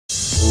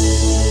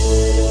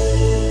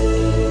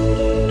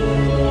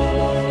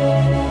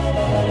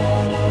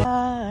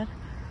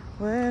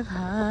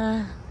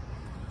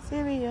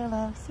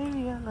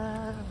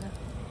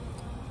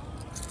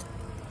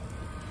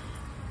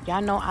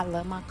Y'all know I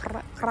love my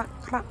crack, crack,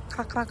 crack,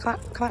 crack, crack, crack,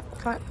 crack,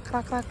 crack,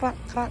 crack, crack, crack,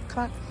 crack,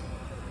 crack.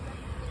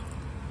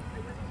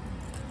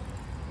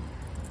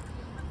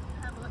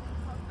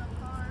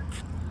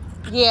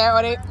 Yeah,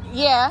 or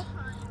yeah.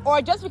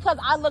 Or just because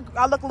I look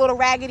a little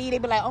raggedy, they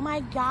be like, oh my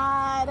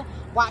God,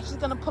 watch, she's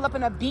gonna pull up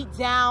in a beat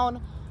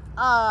down,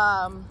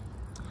 I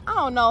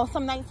don't know,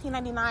 some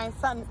 1999,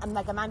 something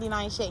like a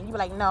 99 shit. And you be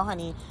like, no,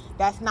 honey,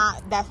 that's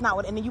not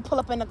what. And then you pull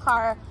up in the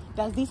car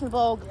that's decent,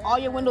 Vogue, all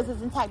your windows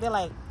is intact. They're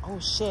like, oh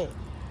shit.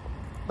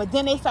 But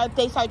then they start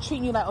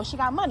treating you like, oh, she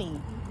got money,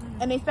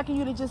 and they expecting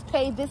you to just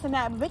pay this and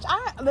that. Bitch,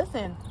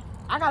 listen,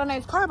 I got a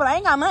nice car, but I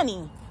ain't got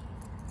money.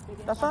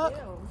 The fuck,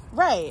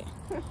 right?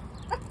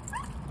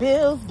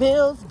 Bills,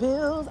 bills,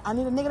 bills. I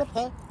need a nigga to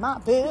pay my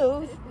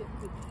bills,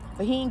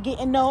 but he ain't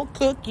getting no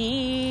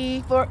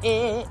cookie for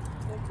it.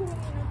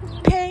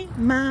 Pay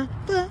my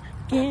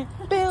fucking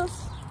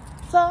bills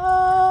so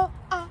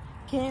I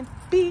can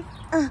be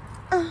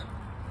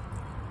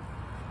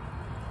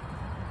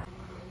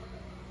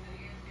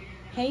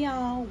Hey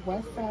y'all,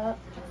 what's up?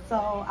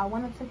 So I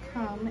wanted to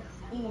come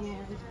and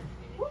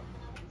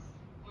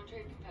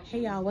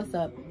hey y'all, what's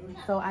up?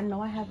 So I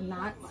know I have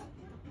not,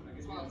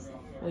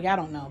 well, y'all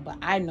don't know, but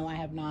I know I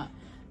have not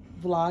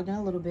vlogged in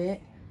a little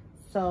bit.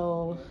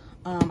 So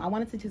I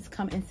wanted to just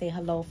come and say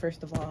hello.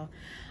 First of all,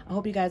 I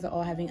hope you guys are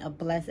all having a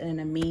blessed and an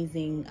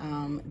amazing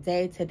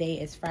day. Today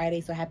is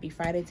Friday, so happy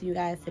Friday to you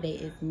guys. Today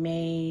is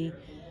May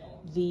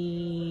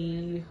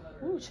the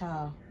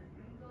child.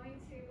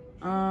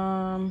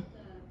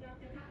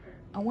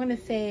 I want to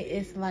say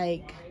it's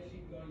like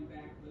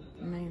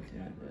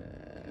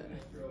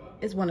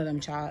it's one of them,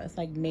 child. It's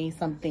like May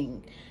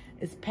something.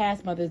 It's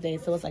past Mother's Day,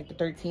 so it's like the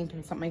 13th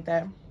or something like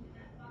that.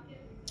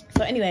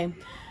 So anyway,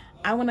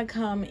 I want to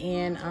come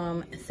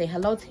and say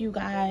hello to you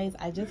guys.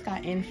 I just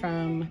got in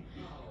from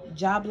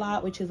Job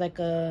Lot, which is like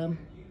a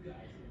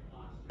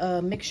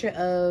mixture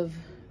of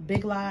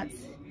Big Lots,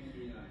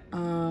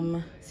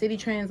 City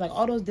Trends, like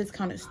all those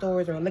discounted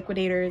stores or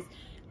liquidators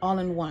all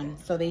in one.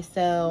 So they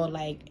sell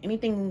like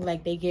anything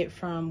like they get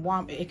from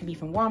Walmart. It could be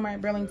from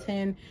Walmart,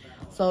 Burlington.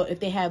 So if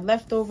they have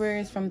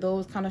leftovers from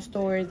those kind of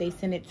stores, they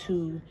send it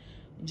to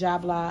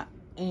Job Lot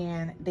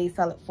and they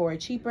sell it for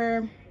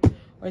cheaper.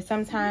 Or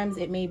sometimes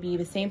it may be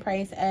the same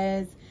price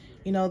as,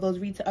 you know, those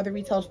other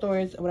retail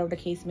stores or whatever the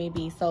case may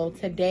be. So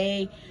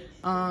today,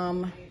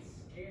 I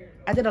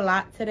did a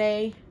lot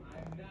today.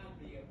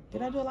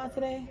 Did I do a lot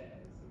today?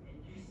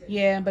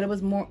 Yeah, but it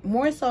was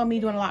more so me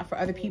doing a lot for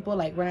other people,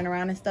 like running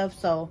around and stuff.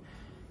 So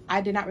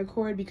I did not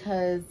record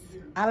because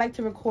I like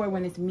to record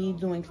when it's me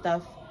doing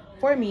stuff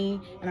for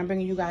me and I'm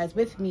bringing you guys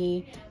with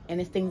me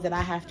and it's things that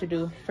I have to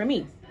do for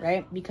me,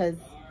 right? Because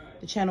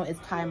the channel is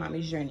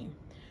KYMOMMY's Journey.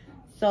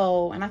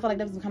 So, and I feel like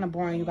that was kind of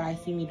boring. You guys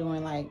see me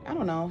doing like, I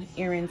don't know,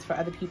 errands for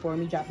other people or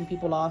me dropping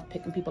people off,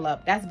 picking people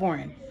up. That's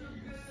boring.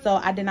 So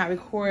I did not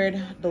record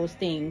those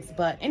things.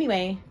 But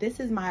anyway,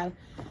 this is my,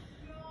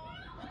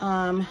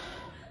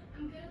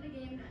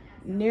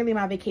 nearly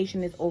my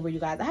vacation is over, you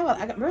guys.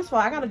 First of all,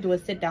 I got to do a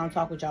sit down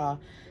talk with y'all.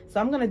 So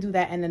I'm going to do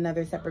that in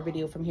another separate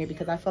video from here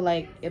because I feel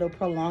like it'll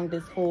prolong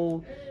this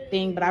whole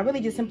thing. But I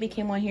really just simply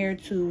came on here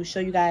to show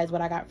you guys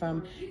what I got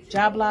from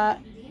Job Lot.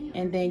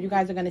 And then you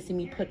guys are going to see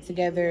me put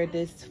together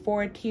this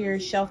 4-tier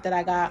shelf that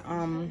I got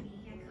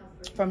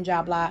from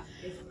Job Lot.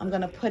 I'm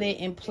going to put it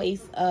in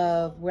place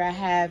of where I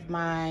have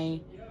my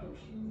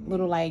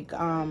little like,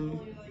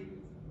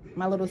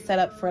 my little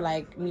setup for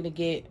like me to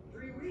get,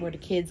 where the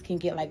kids can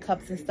get like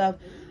cups and stuff.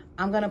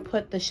 I'm going to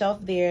put the shelf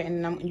there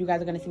and you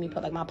guys are going to see me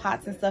put like my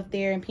pots and stuff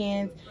there and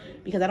pans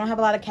because I don't have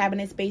a lot of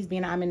cabinet space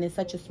being I'm in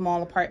such a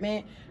small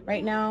apartment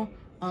right now.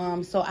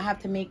 So I have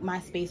to make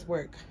my space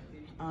work.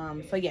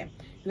 So yeah,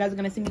 you guys are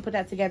going to see me put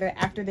that together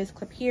after this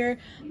clip here,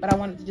 but I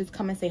wanted to just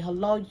come and say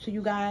hello to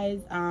you guys.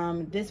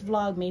 This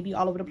vlog may be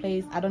all over the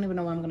place. I don't even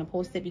know when I'm going to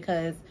post it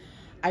because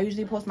I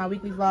usually post my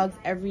weekly vlogs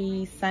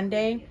every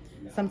Sunday,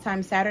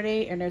 sometimes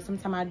Saturday, and there's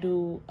sometimes I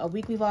do a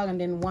weekly vlog and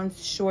then one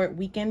short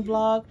weekend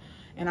vlog,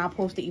 and I'll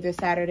post it either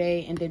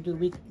Saturday and then do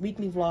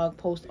weekly vlog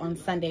post on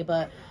Sunday.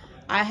 But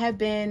I have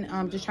been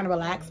just trying to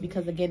relax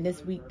because again,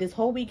 this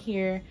whole week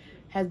here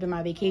has been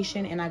my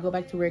vacation and I go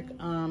back to work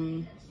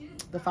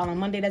the following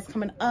Monday that's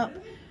coming up.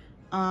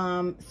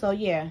 So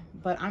yeah,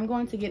 but I'm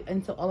going to get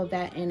into all of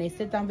that in a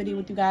sit down video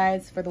with you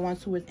guys for the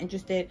ones who is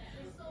interested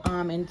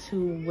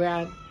into where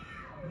I've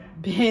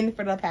been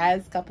for the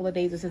past couple of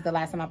days. This is the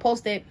last time I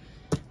posted.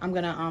 I'm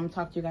gonna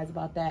talk to you guys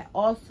about that.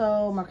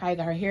 Also, Markaya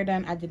got her hair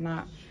done. I did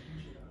not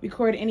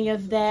record any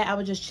of that. I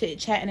was just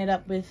chatting it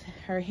up with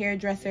her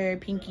hairdresser,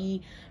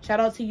 Pinky. Shout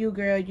out to you,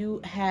 girl.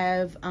 You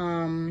have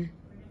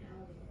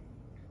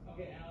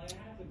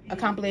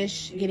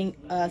accomplished getting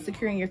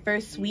securing your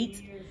first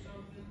suite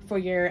for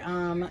your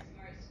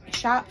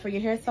shop, for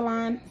your hair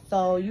salon.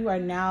 So you are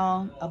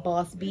now a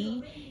boss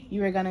bee.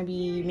 You are gonna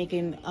be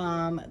making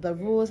the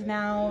rules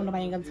now.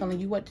 Nobody ain't gonna tell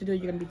you what to do.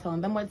 You're gonna be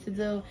telling them what to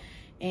do,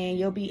 and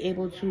you'll be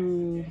able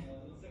to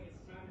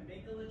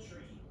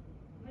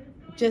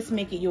just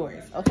make it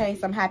yours. Okay,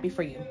 so I'm happy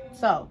for you.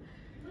 So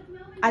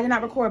I did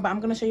not record, but I'm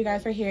gonna show you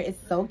guys right here. It's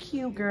so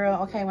cute,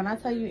 girl. Okay, when I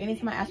tell you,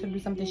 anytime I ask her to do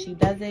something, she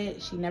does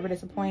it. She never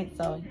disappoints.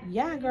 So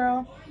yeah,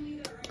 girl.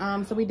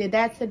 So we did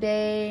that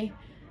today.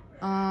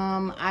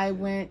 I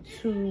went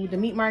to the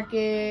meat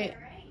market.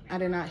 I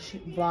did not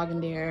vlog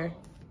in there.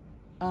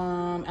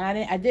 And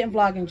I didn't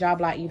vlog in Job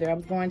Lot either. I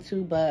was going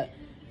to, but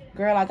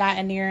girl, I got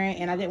in there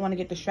and I didn't want to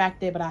get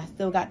distracted, but I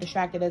still got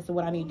distracted as to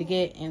what I need to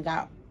get, and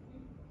got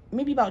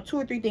maybe about 2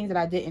 or 3 things that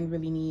I didn't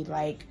really need.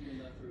 Like,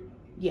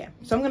 yeah.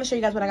 So I'm gonna show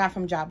you guys what I got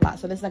from Job Lot.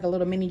 So this is like a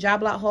little mini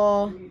Job Lot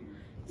haul.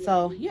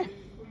 So yeah,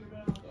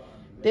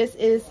 this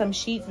is some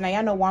sheets. Now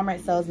y'all know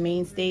Walmart sells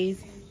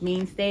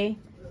mainstay.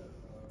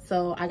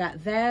 So I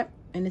got that,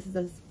 and this is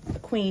a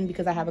queen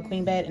because I have a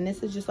queen bed, and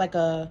this is just like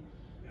a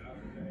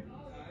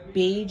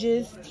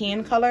beiges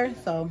tan color.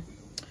 So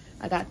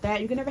I got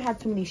that. You can never have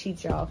too many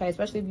sheets, y'all, okay?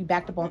 Especially if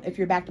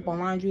you're backed up on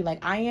laundry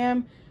like I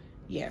am.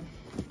 Yeah,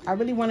 I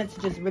really wanted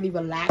to just really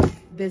relax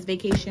this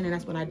vacation, and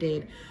that's what I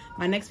did.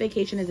 My next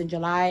vacation is in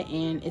July,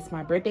 and it's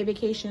my birthday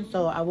vacation,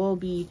 so I will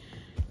be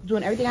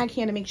doing everything I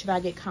can to make sure that I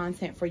get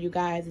content for you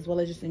guys, as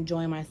well as just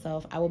enjoying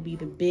myself. I will be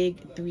the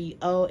big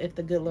 3-0 if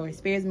the good Lord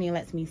spares me and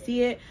lets me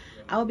see it.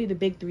 I will be the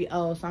big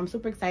 3-0. So I'm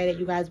super excited.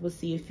 You guys will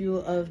see a few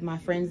of my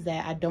friends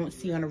that I don't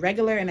see on a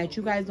regular, and that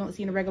you guys don't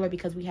see on a regular,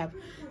 because we have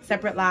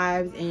separate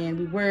lives and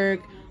we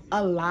work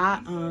a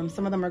lot.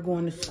 Some of them are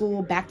going to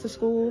school, back to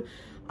school,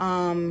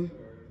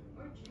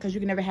 because you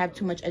can never have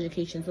too much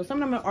education. So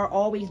some of them are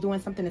always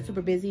doing something that's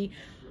super busy.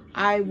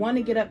 I want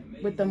to get up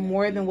with them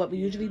more than what we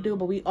usually do,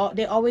 but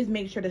they always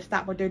make sure to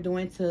stop what they're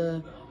doing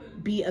to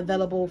be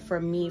available for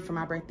me for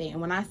my birthday.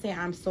 And when I say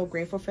I'm so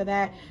grateful for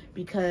that,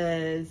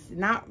 because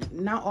not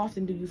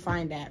often do you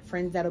find that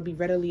friends that'll be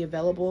readily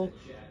available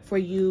for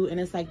you, and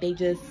it's like they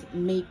just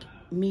make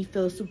me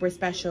feel super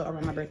special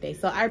around my birthday.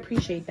 So I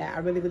appreciate that. I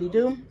really, really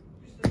do.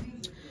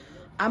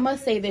 I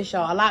must say this,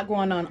 y'all, a lot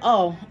going on.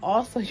 Oh,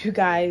 also, you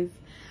guys,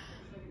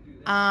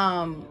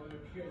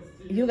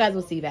 you guys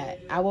will see that.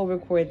 I will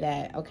record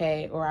that,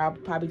 okay? Or I'll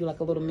probably do like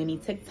a little mini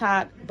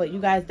TikTok. But you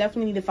guys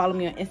definitely need to follow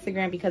me on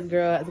Instagram, because,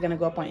 girl, it's going to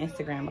go up on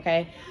Instagram,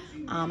 okay?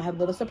 I have a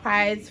little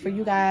surprise for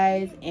you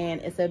guys, and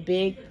it's a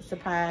big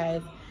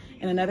surprise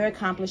and another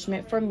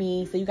accomplishment for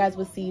me. So you guys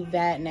will see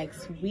that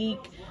next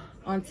week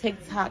on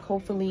TikTok,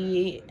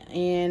 hopefully.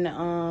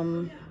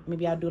 And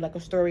maybe I'll do like a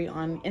story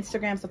on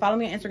Instagram. So follow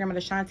me on Instagram at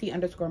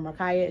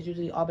Ashanti_Markaya. It's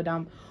usually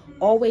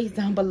always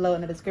down below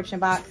in the description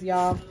box,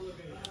 y'all.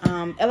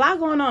 A lot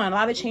going on, a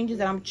lot of changes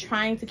that I'm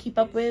trying to keep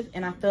up with,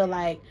 and I feel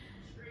like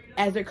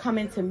as they're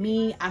coming to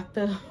me, I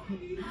feel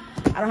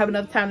I don't have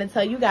enough time to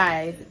tell you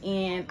guys,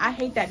 and I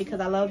hate that, because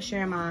I love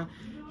sharing my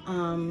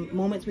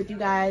moments with you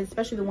guys,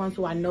 especially the ones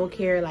who I know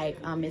care,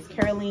 like Miss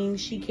Caroline.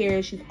 She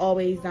cares. She's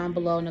always down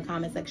below in the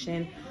comment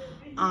section.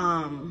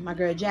 My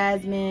girl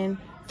Jasmine.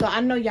 So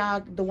I know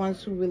y'all the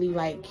ones who really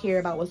like care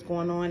about what's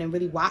going on and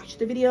really watch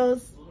the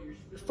videos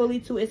fully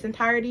to its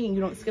entirety, and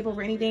you don't skip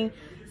over anything.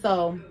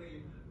 So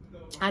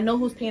I know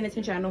who's paying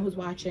attention. I know who's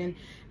watching.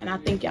 And I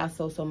thank y'all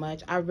so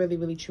much. I really,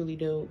 really, truly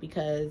do,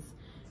 because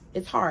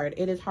it's hard.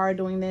 It is hard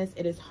doing this.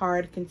 It is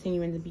hard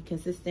continuing to be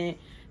consistent.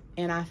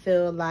 And I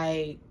feel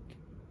like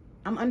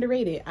I'm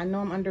underrated. I know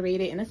I'm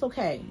underrated, and it's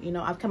okay. You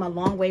know, I've come a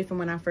long way from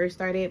when I first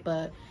started,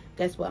 but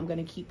guess what? I'm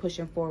going to keep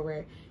pushing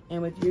forward.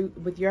 And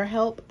with your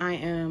help,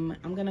 I'm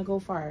going to go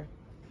far.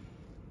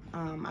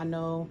 I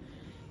know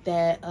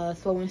that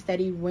slow and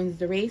steady wins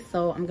the race,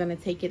 so I'm going to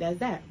take it as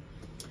that.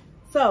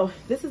 So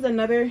this is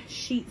another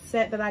sheet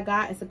set that I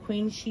got. It's a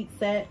queen sheet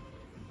set,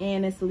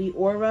 and it's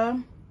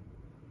Leora.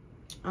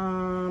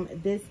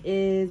 This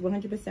is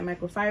 100%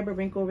 microfiber,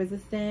 wrinkle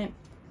resistant,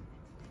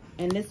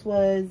 and this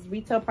was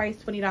retail price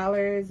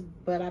 $20,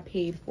 but I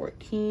paid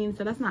 $14,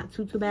 so that's not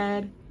too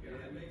bad.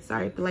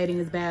 Sorry if the lighting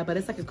is bad, but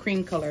it's like a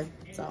cream color,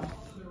 so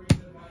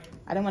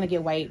I didn't want to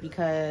get white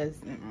because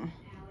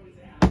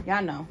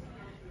y'all know.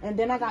 And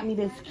then I got me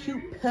this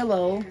cute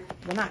pillow.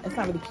 Well, it's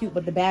not really cute,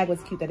 but the bag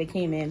was cute that it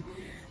came in.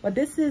 But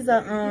this is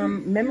a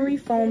memory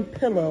foam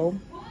pillow,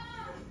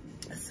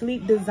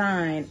 sleep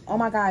design. Oh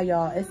my God,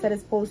 y'all. It said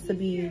it's supposed to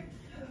be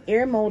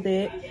air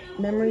molded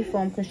memory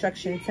foam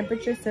construction,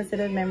 temperature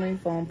sensitive memory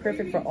foam,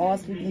 perfect for all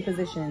sleeping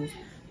positions.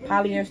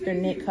 Polyester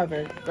knit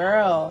cover.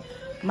 Girl,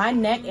 my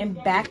neck and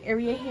back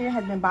area here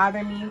has been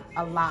bothering me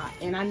a lot.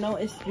 And I know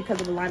it's because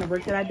of the line of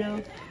work that I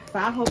do. So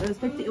I hope it was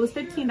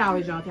 $15, y'all,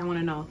 if y'all want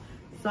to know.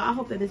 So I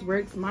hope that this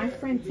works. My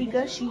friend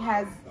Tika,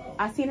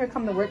 I seen her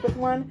come to work with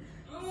one.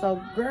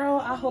 So, girl,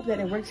 I hope that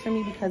it works for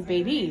me, because,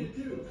 baby,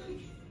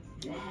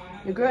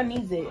 your girl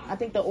needs it. I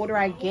think the older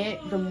I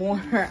get, the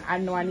more I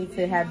know I need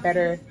to have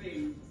better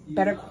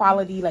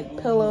quality, like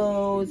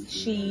pillows,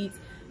 sheets,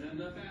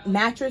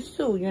 mattress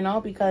too, you know,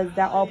 because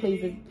that all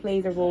plays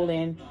a role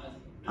in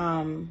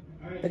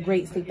the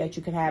great sleep that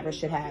you can have or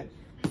should have.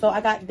 So I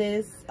got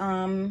this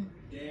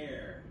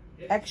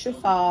extra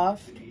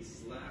soft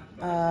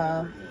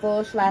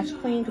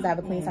full/queen, because I have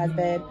a queen size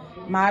bed,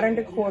 Modern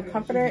Decor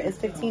Comforter is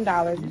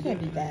 $15. You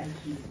can't beat that.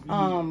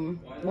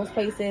 Most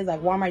places like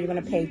Walmart, you're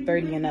gonna pay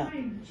 $30 and up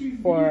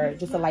for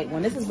just a light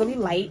one. This is really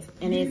light,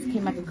 and it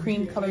came like a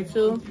cream color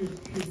too.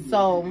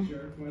 So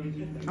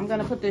I'm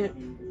gonna put the,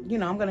 you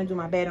know, I'm gonna do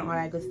my bed and all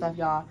that good stuff,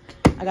 y'all.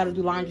 I gotta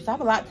do laundry, so I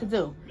have a lot to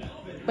do.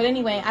 But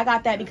anyway, I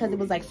got that because it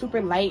was like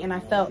super light, and I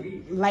felt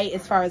light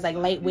as far as like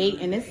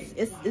lightweight, and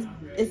it's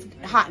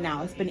hot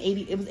now. It's been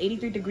 80, it was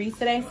 83 degrees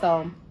today,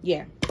 so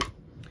yeah.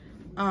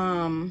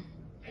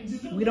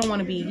 We don't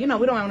want to be, you know,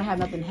 we don't want to have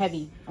nothing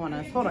heavy on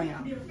us. Hold on,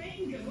 y'all.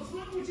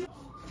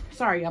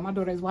 Sorry, y'all, my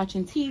daughter is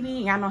watching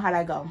TV. Y'all know how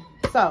that go.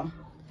 So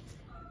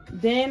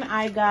then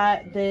I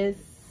got this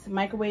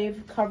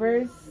microwave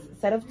covers,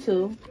 set of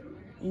 2,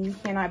 and you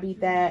cannot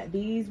beat that.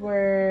 These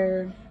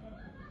were,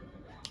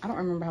 I don't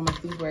remember how much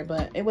these were,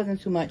 but it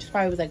wasn't too much. It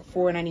probably was like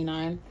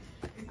 $4.99.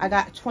 I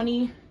got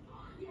 20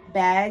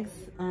 bags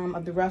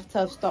of the Rough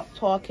Tough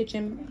Tall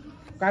Kitchen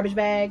garbage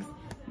bags.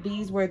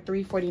 These were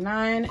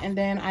 $3.49. And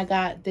then I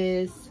got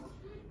this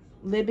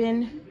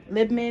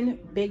Libman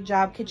Big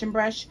Job Kitchen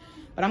Brush.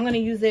 But I'm going to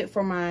use it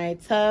for my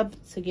tub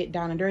to get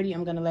down and dirty.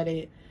 I'm going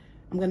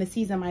to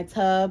season my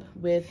tub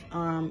with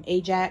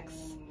Ajax.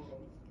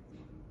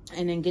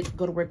 And then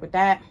go to work with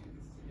that.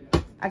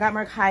 I got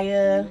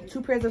Mercaya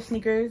 2 pairs of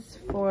sneakers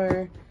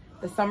for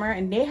the summer.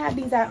 And they had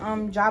these at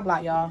Job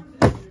Lot, y'all.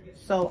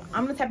 So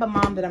I'm the type of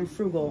mom that I'm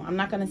frugal. I'm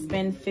not going to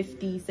spend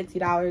 $50,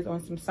 $60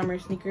 on some summer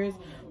sneakers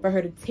for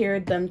her to tear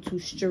them to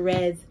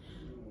shreds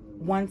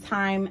one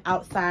time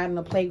outside on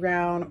the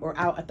playground or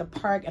out at the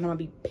park, and I'm going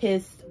to be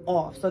pissed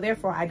off. So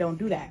therefore, I don't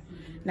do that.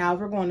 Now, if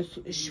we're going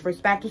to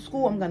back to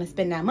school, I'm going to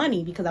spend that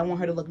money because I want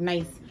her to look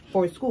nice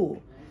for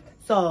school.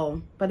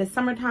 So, but it's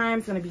summertime.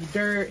 It's going to be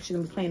dirt. She's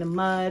going to be playing in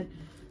mud.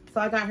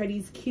 So I got her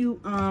these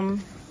cute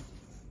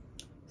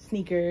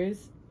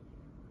sneakers.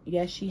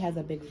 Yes, she has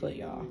a big foot,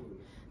 y'all.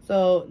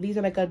 So these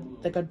are like a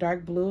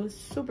dark blue,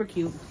 super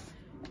cute.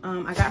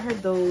 I got her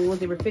those.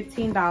 They were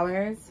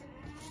 $15.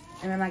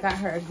 And then I got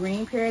her a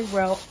green pair as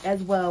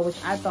well, which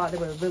I thought they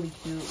were really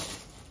cute.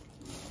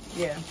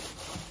 Yeah.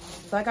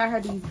 So I got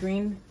her these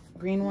green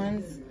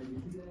ones.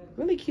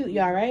 Really cute,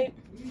 y'all, right?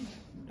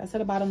 That's how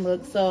the bottom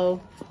looks. So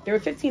they were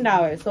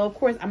 $15. So of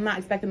course I'm not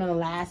expecting them to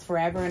last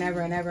forever and ever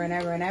and ever and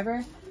ever and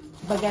ever.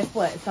 But guess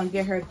what? It's gonna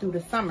get her through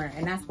the summer,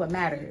 and that's what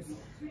matters.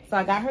 So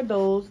I got her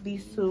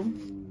these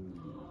 2.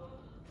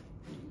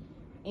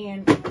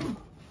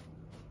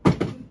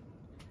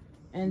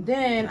 And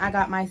then I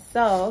got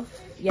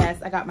myself,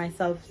 yes, I got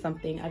myself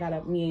something. I got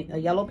a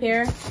yellow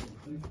pair.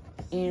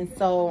 And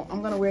so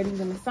I'm gonna wear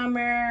these in the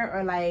summer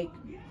or like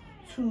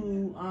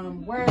to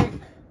work,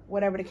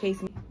 whatever the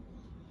case may be.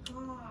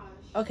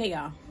 Okay,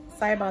 y'all,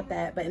 sorry about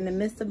that. But in the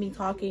midst of me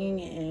talking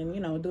and,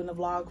 you know, doing the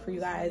vlog for you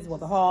guys, well,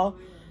 the haul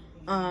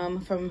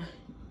from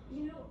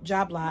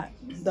Job Lot,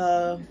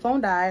 the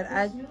phone died.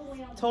 I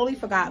totally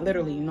forgot,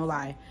 literally, no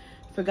lie.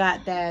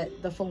 Forgot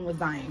that the phone was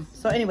dying.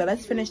 So anyway,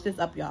 let's finish this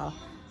up, y'all.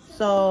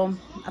 So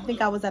I think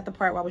I was at the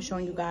part where I was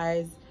showing you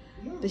guys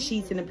the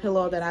sheets and the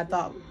pillow that I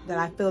feel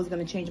is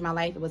going to change my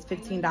life. It was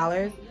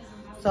 $15.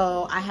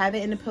 So I have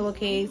it in the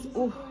pillowcase.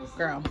 Ooh,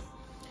 girl.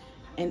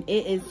 And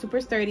it is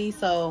super sturdy.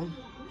 So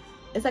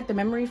it's like the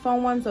memory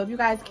foam one. So if you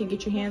guys can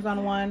get your hands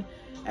on one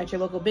at your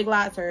local Big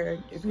Lots,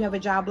 or if you have a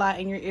Job Lot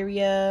in your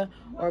area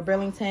or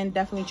Burlington,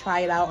 definitely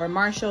try it out. Or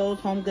Marshall's,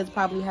 Home Goods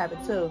probably have it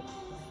too.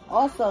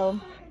 Also,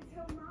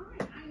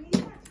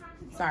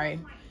 sorry,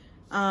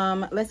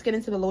 let's get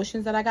into the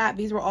lotions that I got.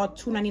 These were all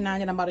 $2.99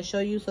 that I'm about to show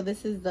you. So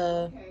this is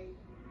the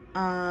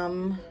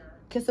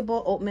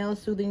Kissable Oatmeal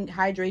Soothing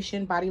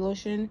Hydration Body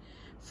Lotion,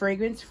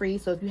 fragrance free.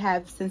 So if you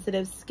have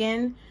sensitive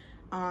skin,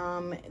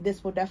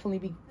 this will definitely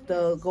be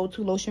the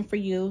go-to lotion for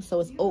you. So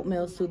it's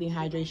oatmeal soothing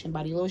hydration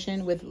body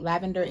lotion with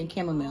lavender and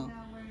chamomile.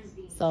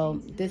 So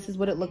this is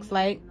what it looks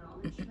like.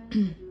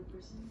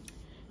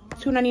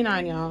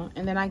 $2.99, y'all.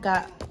 And then I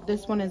got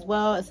this one as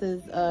well. It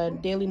says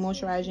daily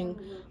moisturizing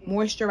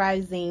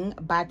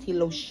body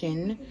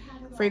lotion,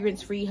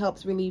 fragrance free,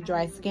 helps relieve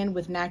dry skin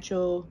with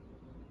natural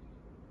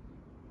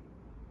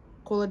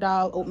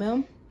colloidal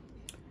oatmeal.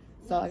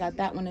 So I got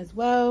that one as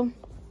well.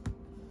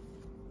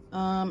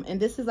 And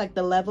this is like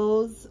the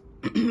levels.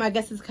 I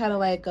guess it's kind of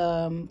like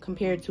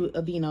compared to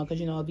Aveeno, because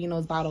you know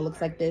Aveeno's bottle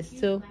looks like this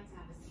too.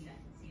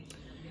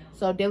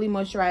 So daily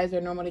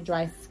moisturizer, normal to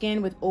dry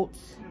skin with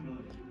oats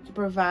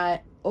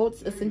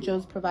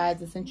essentials,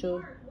 provides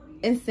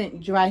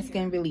instant dry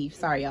skin relief.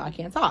 Sorry, y'all, I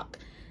can't talk.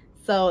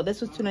 So this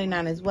was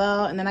 $2.99 as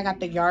well. And then I got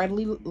the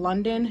Yardley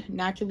London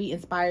naturally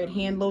inspired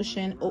hand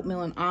lotion,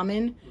 oatmeal and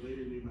almond.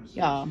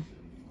 Y'all,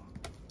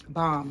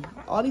 bomb.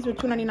 All these were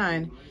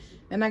 $2.99.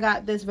 Then I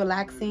got this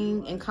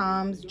relaxing and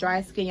calms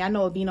dry skin. Y'all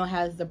know Aveeno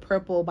has the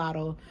purple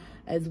bottle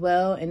as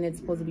well, and it's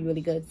supposed to be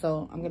really good.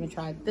 So I'm gonna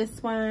try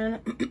this one.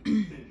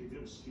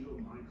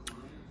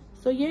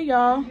 So yeah,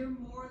 y'all.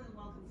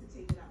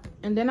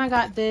 And then I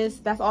got this.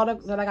 That's all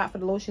that I got for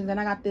the lotions. Then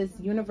I got this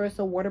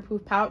universal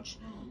waterproof pouch.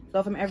 So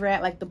if I'm ever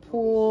at like the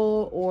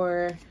pool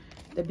or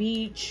the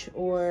beach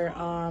or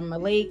a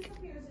lake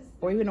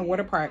or even a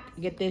water park,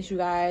 get this, you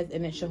guys,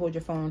 and it should hold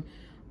your phone.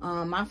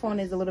 My phone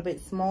is a little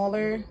bit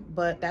smaller,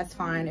 but that's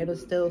fine. It'll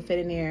still fit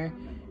in there.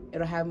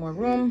 It'll have more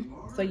room.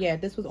 So yeah,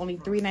 this was only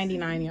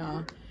 $3.99,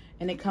 y'all.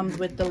 And it comes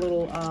with the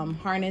little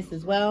harness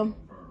as well.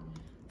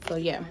 So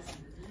yeah.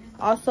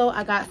 Also,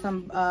 I got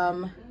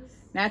some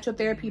natural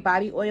therapy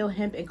body oil,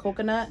 hemp and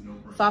coconut.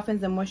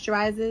 Softens and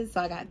moisturizes.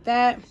 So I got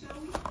that.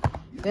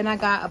 Then I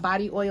got a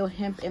body oil,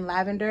 hemp and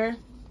lavender.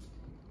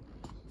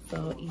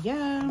 So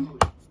yeah.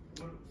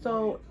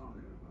 So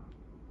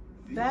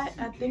that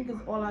I think is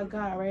all I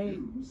got, right?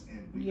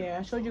 Yeah,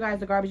 I showed you guys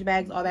the garbage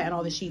bags, all that, and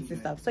all the sheets and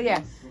stuff. So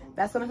yeah,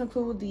 that's gonna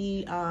conclude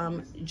the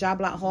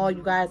job lot haul,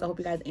 you guys. I hope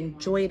you guys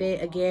enjoyed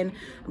it. Again,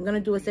 I'm gonna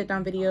do a sit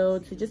down video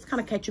to just kind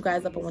of catch you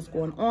guys up on what's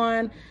going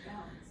on,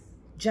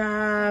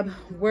 job,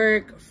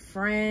 work,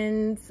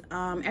 friends,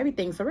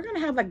 everything. So we're gonna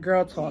have like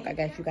girl talk, I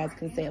guess you guys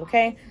can say.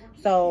 Okay,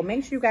 so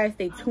make sure you guys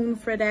stay tuned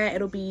for that.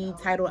 It'll be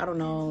titled, I don't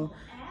know,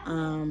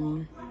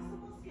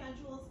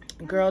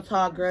 girl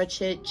talk, girl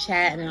chit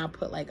chat, and then I'll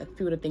put like a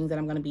few of the things that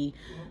I'm gonna be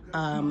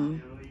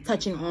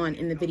touching on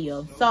in the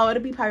video. So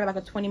it'll be probably like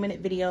a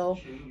 20-minute video,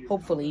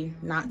 hopefully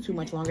not too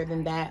much longer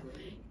than that,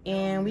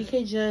 and we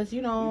could just,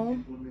 you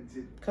know,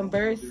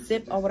 converse,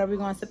 sip on whatever we're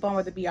gonna sip on,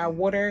 whether it be our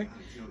water.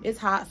 It's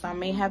hot, so I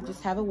may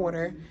just have a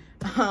water.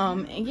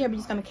 And yeah, we're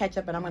just gonna catch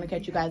up, and I'm gonna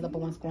catch you guys up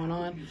on what's going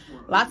on.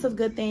 Lots of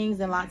good things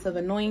and lots of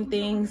annoying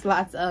things,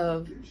 lots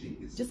of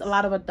just a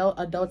lot of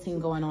adulting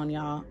going on,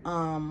 y'all.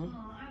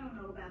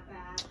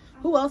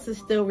 Who else is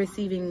still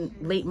receiving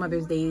late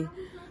Mother's Day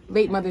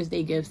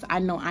gifts? I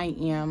know I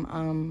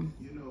am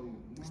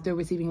still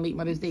receiving late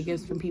Mother's Day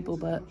gifts from people,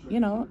 but you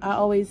know, I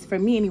always, for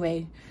me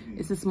anyway,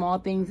 it's the small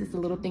things, it's the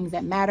little things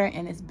that matter,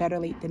 and it's better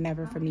late than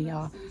never for me,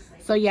 y'all.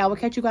 So yeah, I will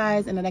catch you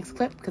guys in the next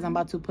clip, because I'm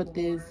about to put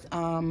this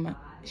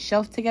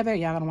shelf together.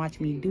 Y'all gonna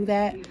watch me do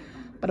that,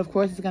 but of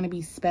course it's gonna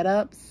be sped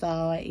up.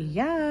 So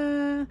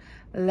yeah,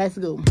 let's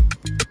go.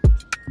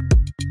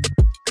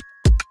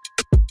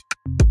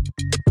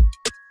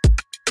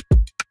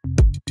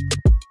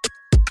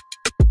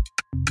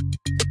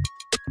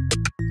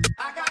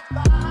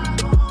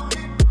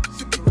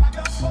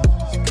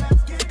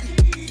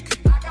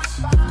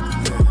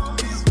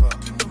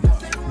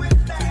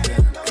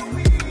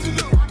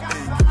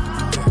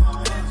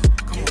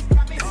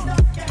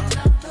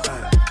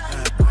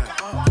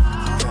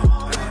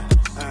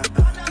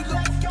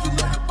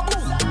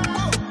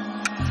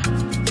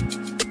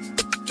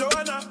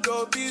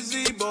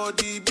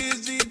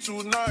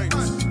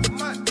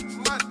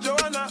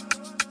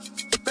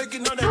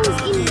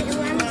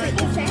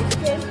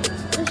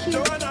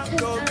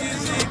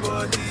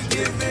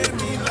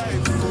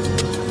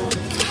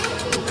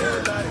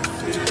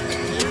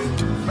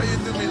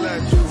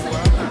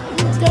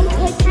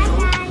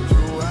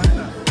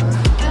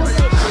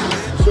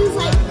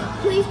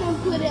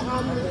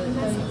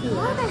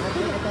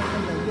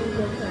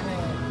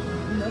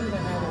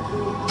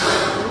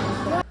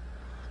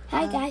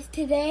 Hi guys,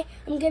 today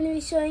I'm going to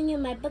be showing you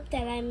my book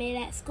that I made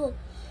at school.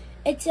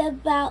 It's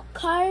about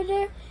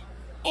Carter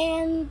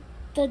and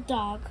the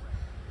dog.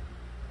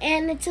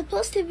 And it's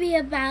supposed to be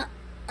about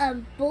a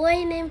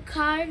boy named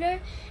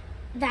Carter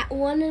that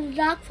wanted a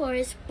dog for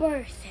his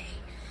birthday.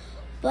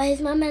 But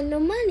his mom had no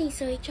money,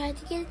 so he tried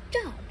to get a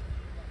job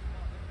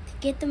to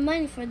get the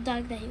money for the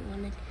dog that he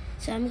wanted.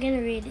 So I'm going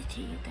to read it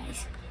to you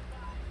guys.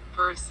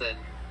 Person,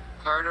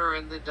 Carter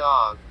and the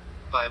Dog,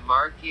 by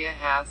Markia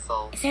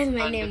Hassel. It says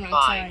my name wrong,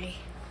 sorry.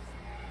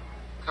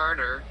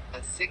 Carter, a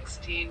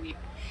 16-year-old.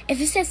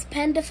 If it says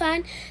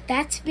Pendefined,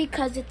 that's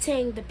because it's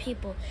saying the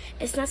people.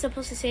 It's not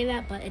supposed to say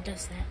that, but it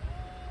does that.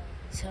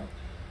 So.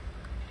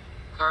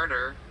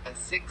 Carter, a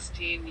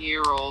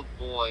 16-year-old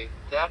boy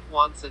that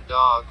wants a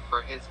dog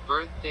for his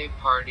birthday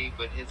party,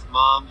 but his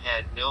mom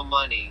had no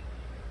money.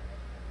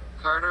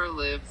 Carter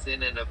lives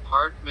in an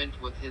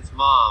apartment with his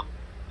mom.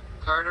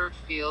 Carter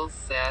feels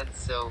sad,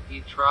 so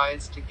he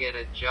tries to get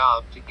a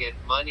job to get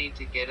money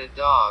to get a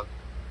dog.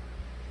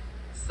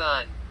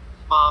 Son,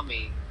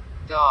 mommy,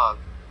 dog.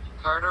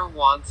 Carter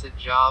wants a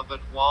job at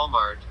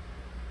Walmart.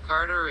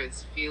 Carter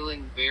is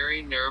feeling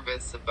very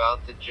nervous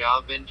about the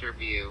job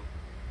interview.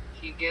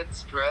 He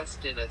gets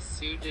dressed in a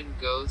suit and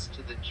goes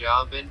to the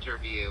job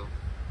interview.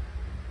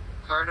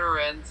 Carter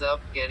ends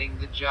up getting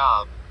the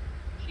job.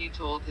 He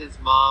told his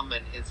mom,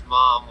 and his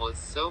mom was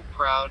so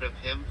proud of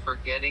him for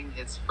getting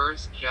his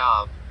first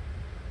job.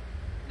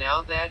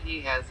 Now that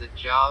he has a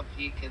job,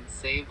 he can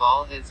save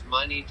all his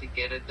money to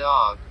get a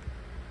dog.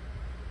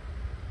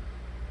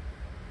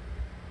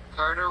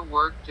 Carter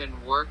worked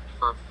and worked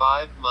for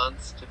 5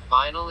 months to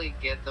finally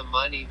get the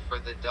money for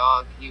the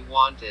dog he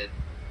wanted.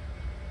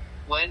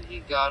 When he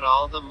got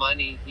all the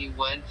money, he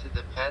went to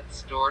the pet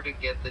store to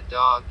get the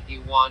dog he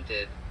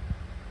wanted.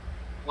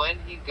 When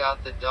he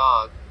got the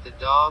dog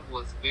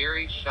was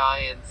very shy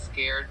and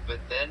scared, but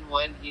then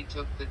when he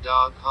took the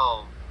dog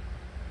home,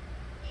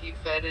 he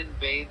fed and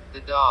bathed the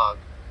dog.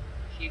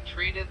 He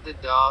treated the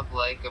dog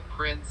like a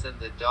prince, and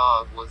the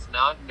dog was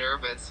not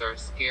nervous or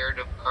scared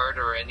of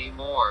Carter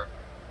anymore.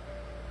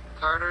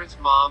 Carter's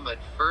mom at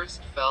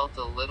first felt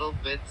a little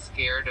bit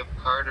scared of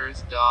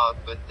Carter's dog,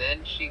 but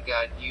then she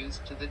got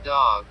used to the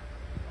dog.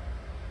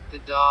 The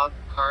dog,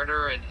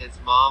 Carter, and his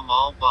mom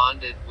all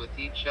bonded with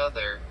each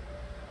other.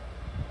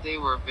 They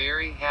were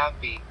very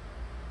happy.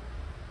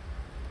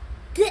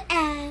 The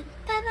end.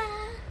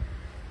 Bye-bye.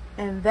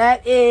 And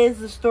that is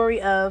the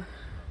story of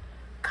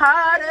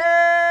Carter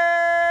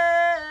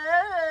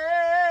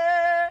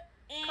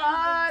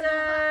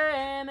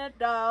and a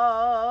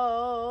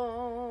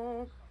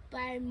dog.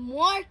 By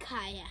more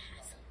Kaya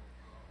has.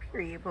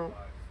 Period, boo.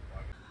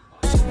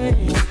 I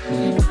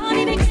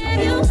don't even care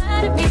if you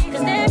lie to me,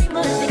 'cause every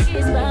month it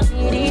gets about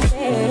me these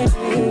days.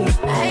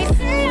 I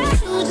say I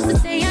do just to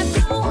say I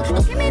don't.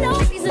 Don't give me no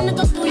reason to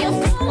go through your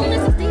phone.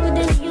 This is deeper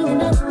than you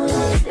know.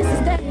 This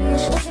is that.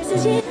 This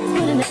is years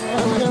putting it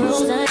out the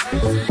whole time.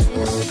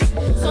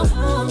 So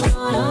hold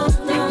on,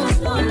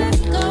 don't let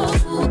me go.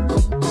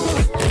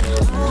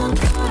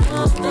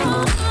 Hold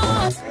on.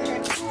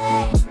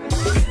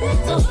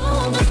 So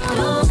hold on,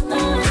 don't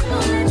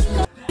let me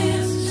go.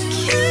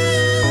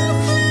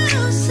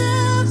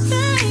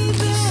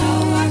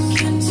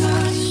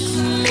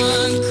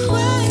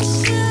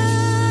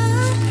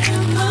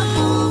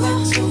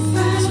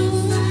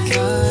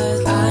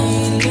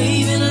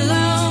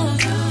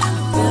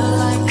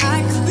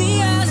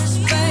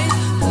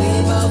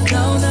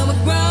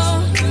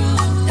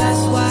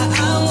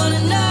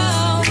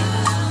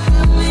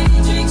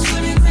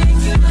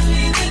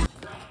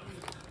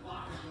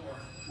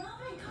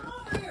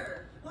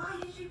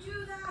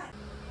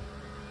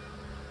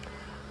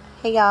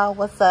 Hey y'all,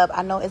 what's up?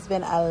 I know it's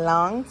been a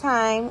long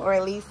time, or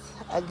at least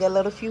a good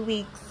little few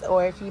weeks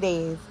or a few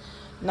days.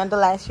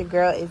 Nonetheless, your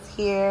girl is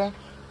here.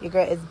 Your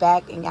girl is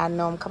back, and y'all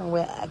know I'm coming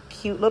with a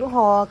cute little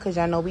haul, because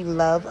y'all know we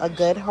love a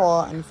good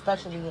haul, and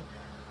especially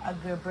a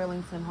good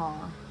Burlington haul.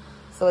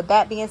 So with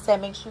that being said,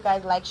 make sure you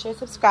guys like, share,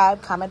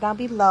 subscribe, comment down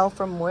below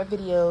for more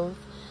videos,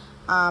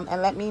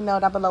 and let me know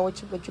down below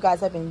what you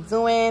guys have been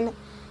doing.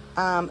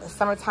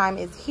 Summertime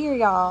is here,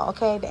 y'all.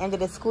 Okay, the end of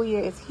the school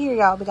year is here,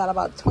 y'all. We got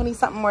about 20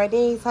 something more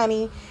days,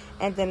 honey,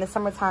 and then the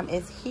summertime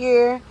is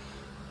here.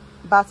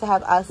 About to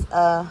have us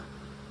a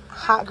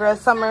hot girl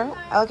summer.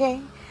 Okay,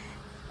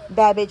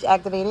 bad bitch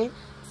activated.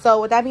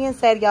 So with that being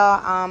said,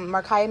 y'all,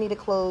 Markaya needed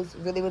clothes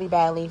really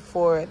badly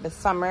for the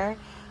summer.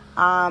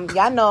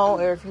 Y'all know,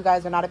 or if you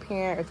guys are not a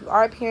parent, or if you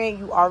are a parent,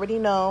 you already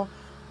know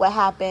what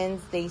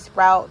happens. They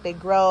sprout, they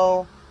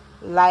grow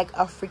like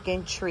a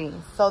freaking tree.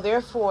 So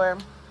therefore,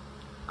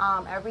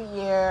 every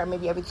year, or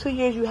maybe every 2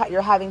 years,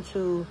 you're having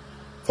to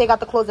take out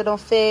the clothes that don't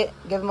fit,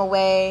 give them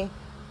away,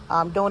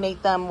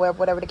 donate them,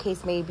 whatever the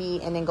case may be,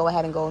 and then go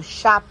ahead and go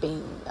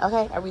shopping.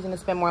 Okay, a reason to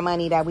spend more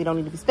money that we don't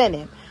need to be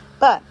spending.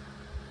 But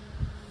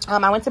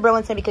I went to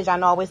Burlington because y'all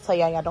know I always tell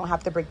y'all don't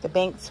have to break the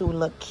bank to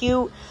look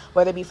cute,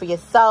 whether it be for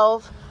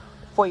yourself,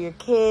 for your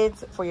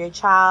kids, for your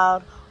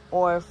child,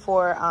 or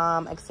for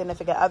a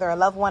significant other, a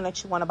loved one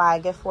that you want to buy a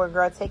gift for.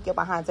 Girl, take your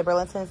behind to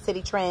Burlington,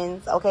 City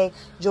Trends, okay,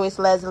 Joyce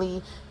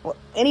Leslie,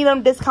 any of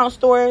them discount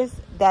stores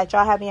that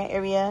y'all have in your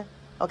area,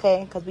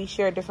 okay, because we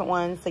share different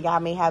ones, so y'all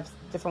may have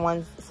different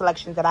ones,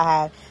 selections that I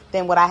have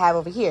than what I have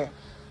over here.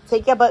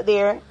 Take your butt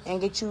there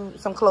and get you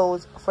some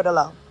clothes for the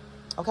low,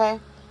 okay,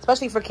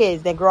 especially for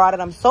kids. They grow out of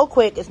them so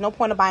quick. It's no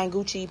point of buying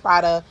Gucci,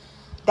 Prada.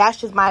 That's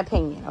just my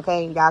opinion,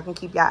 okay. Y'all can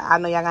keep y'all, I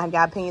know y'all gonna have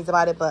y'all opinions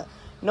about it, but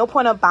no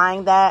point of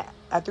buying that,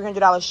 a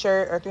 $300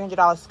 shirt or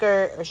 $300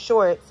 skirt or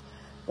shorts,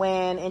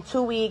 when in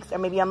 2 weeks or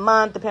maybe a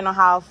month, depending on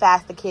how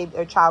fast the kid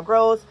or child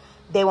grows,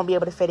 they won't be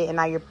able to fit it, and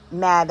now you're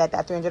mad that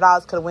that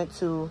 $300 could have went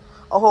to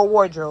a whole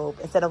wardrobe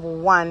instead of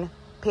one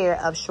pair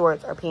of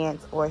shorts or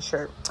pants or a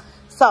shirt.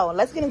 So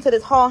let's get into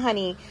this haul,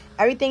 honey.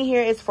 Everything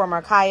here is for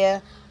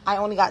Markaya. I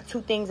only got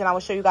 2 things, and I will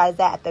show you guys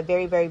that at the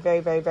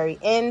very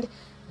end.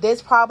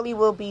 This probably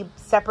will be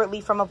separately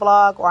from a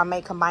vlog, or I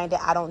may combine it,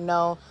 I don't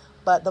know.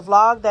 But the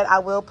vlog that I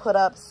will put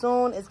up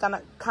soon is going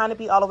to kind of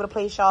be all over the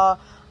place, y'all.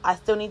 I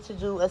still need to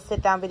do a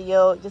sit-down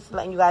video, just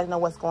letting you guys know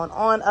what's going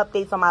on,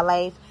 updates on my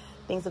life,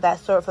 things of that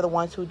sort for the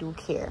ones who do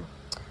care.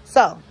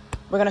 So,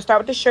 we're going to start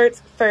with the shirts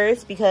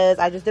first, because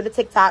I just did a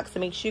TikTok. So,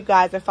 make sure you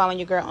guys are following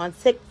your girl on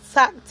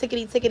TikTok.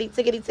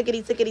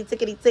 TikTok.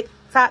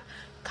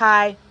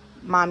 Kai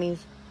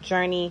Mommy's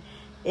Journey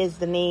is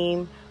the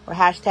name or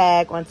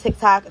hashtag on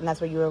TikTok. And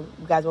that's where you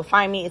guys will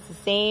find me. It's the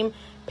same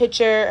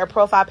picture or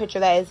profile picture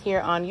that is here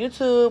on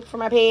YouTube for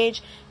my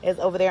page is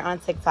over there on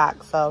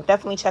TikTok. So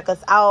definitely check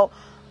us out.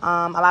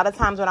 A lot of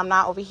times when I'm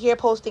not over here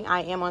posting,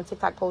 I am on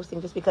TikTok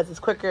posting, just because it's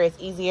quicker, it's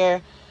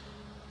easier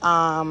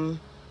to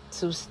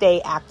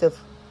stay active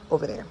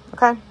over there.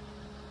 Okay,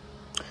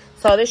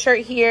 so this shirt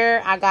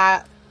here I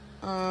got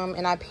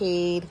and I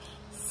paid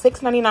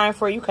 $6.99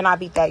 for it. You cannot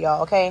beat that,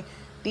 y'all. Okay,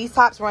 these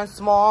tops run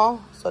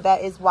small, so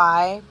that is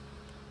why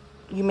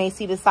you may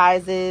see the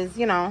sizes,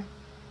 you know.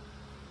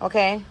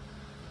 Okay,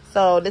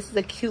 so this is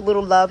a cute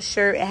little love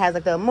shirt. It has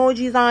like the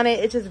emojis on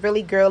it. It's just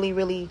really girly,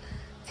 really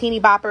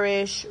teeny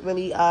bopperish,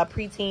 really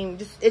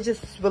preteen. It's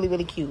just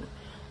really cute.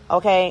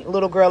 Okay,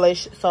 little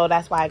girlish. So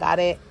that's why I got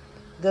it.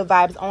 Good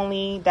vibes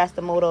only. That's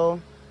the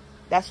motto.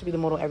 That should be the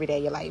motto every day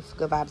of your life.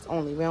 Good vibes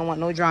only. We don't want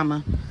no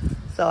drama.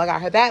 So I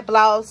got her that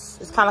blouse.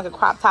 It's kind of like a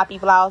crop toppy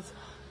blouse.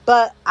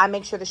 but I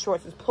make sure the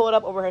shorts is pulled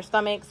up over her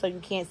stomach so you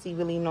can't see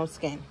really no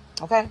skin.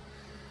 Okay.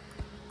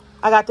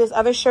 I got this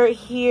other shirt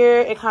here.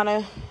 It kind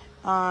of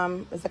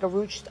it's like a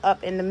ruched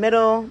up in the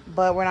middle,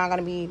 but we're not going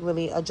to be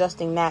really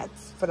adjusting that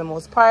for the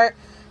most part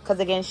because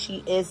again,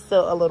 she is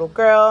still a little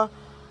girl.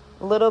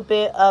 A little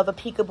bit of a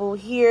peekaboo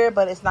here,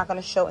 but it's not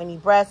going to show any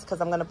breasts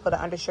because I'm going to put an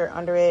undershirt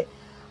under it.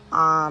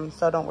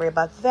 So don't worry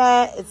about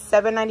that. It's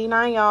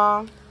 $7.99, y'all.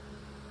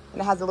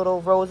 And it has the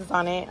little roses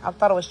on it. I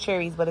thought it was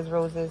cherries, but it's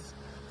roses.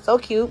 So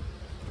cute.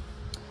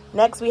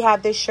 Next, we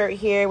have this shirt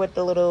here with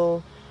the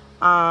little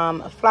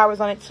flowers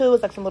on it too.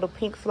 It's like some little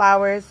pink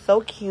flowers.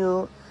 So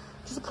cute.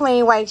 Just a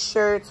plain white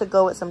shirt to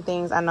go with some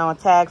things. I know a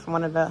tag from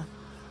one of the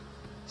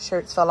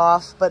shirts fell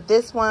off. But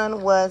this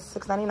one was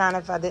 $6.99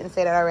 if I didn't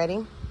say that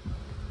already.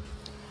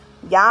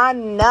 Y'all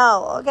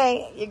know,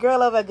 okay, your girl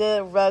love a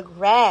good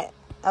Rugrat,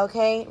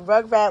 okay?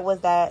 Rugrat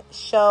was that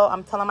show,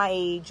 I'm telling my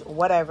age,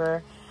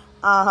 whatever.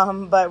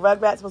 But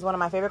Rugrats was one of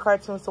my favorite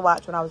cartoons to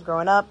watch when I was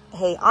growing up.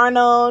 Hey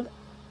Arnold,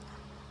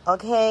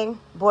 okay?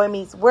 Boy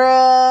Meets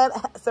World,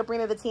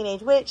 Sabrina the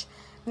Teenage Witch.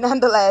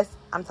 Nonetheless,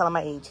 I'm telling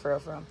my age, for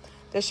real.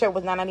 This shirt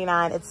was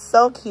 $9.99. It's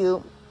so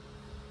cute.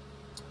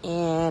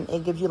 And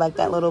it gives you like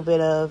that little bit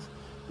of,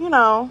 you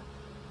know,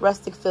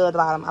 rustic feel at the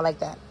bottom. I like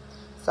that.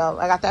 So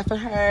I got that for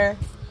her.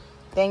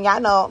 Then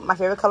y'all know my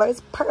favorite color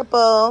is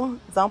purple.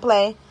 Don't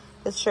play.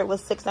 This shirt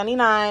was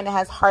 $6.99. It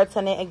has hearts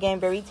on it.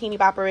 Again, very teeny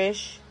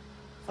bopperish.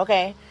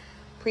 Okay.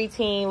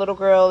 Preteen, little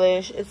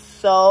girlish. It's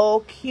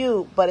so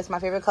cute, but it's my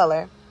favorite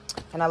color.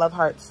 And I love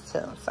hearts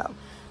too. So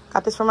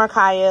got this from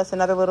Arcaya. It's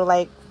another little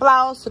like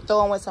blouse to throw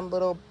on with some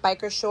little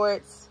biker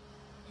shorts.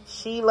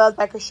 She loves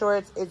biker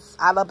shorts.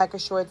 I love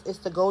biker shorts. It's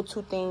the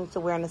go-to thing to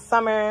wear in the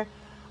summer.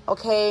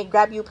 Okay.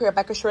 Grab you a pair of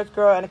biker shorts,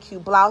 girl, and a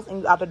cute blouse,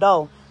 and you out the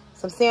door.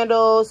 Some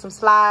sandals, some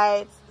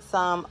slides,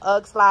 some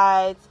Ugg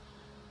slides,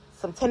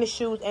 some tennis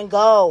shoes, and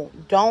go.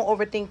 Don't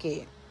overthink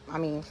it. I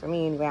mean, for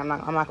me anyway, I'm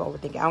not gonna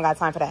overthink it. I don't got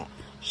time for that.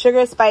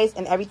 Sugar, spice,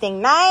 and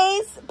everything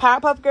nice.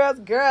 Powerpuff Girls,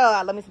 girl,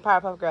 I love me some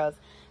Powerpuff Girls.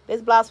 This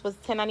blouse was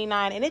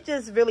 $10.99, and it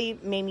just really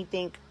made me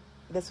think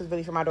this was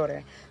really for my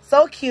daughter.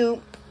 So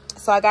cute.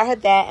 So I got her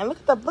that, and look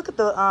at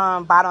the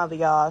bottom of it,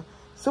 y'all.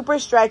 Super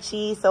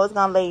stretchy, so it's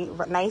gonna lay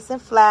nice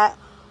and flat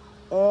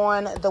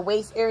on the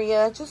waist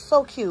area. Just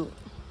so cute.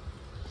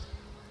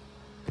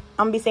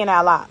 I'm gonna be saying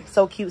that a lot.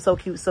 So cute, so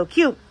cute, so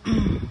cute.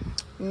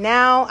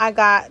 Now I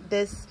got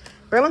this.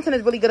 Burlington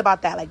is really good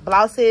about that. Like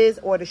blouses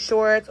or the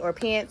shorts or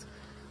pants.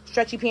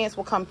 Stretchy pants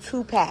will come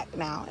 2-pack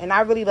now. And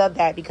I really love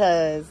that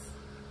because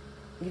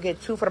you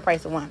get 2 for the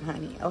price of 1,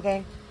 honey.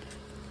 Okay?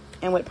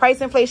 And with price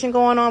inflation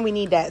going on, we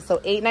need that. So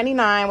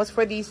 $8.99 was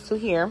for these 2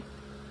 here.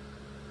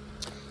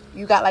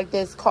 You got like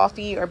this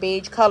coffee or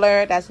beige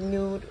color. That's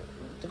nude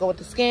to go with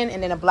the skin.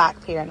 And then a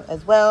black pair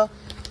as well.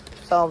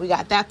 So we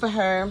got that for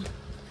her.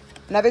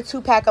 Another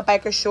 2-pack of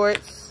biker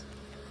shorts.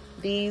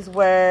 These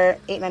were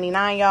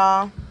 $8.99,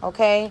 y'all.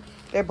 Okay?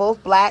 They're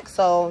both black,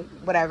 so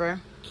whatever.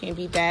 Can't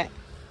beat that.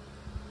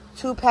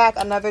 2-pack,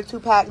 another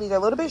 2-pack. These are a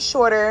little bit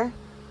shorter,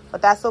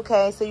 but that's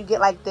okay. So you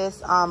get like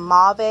this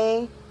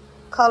mauve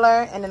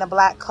color and then a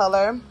black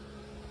color.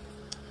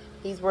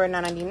 These were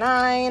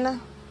 $9.99.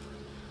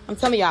 I'm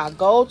telling y'all,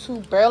 go to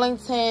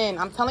Burlington.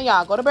 I'm telling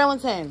y'all, go to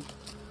Burlington.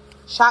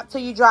 Shop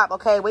till you drop,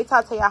 okay? Wait till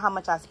I tell y'all how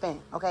much I spent,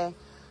 okay?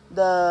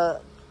 The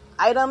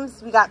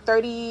items, we got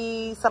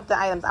 30 something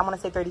items. I want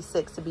to say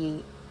 36 to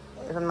be,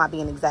 if I'm not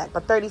being exact,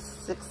 but 30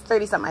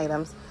 something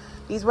items.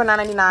 These were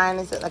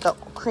 $9.99. It's like a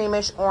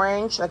creamish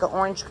orange, like an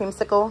orange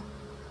creamsicle,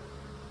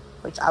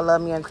 which I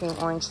love me a cream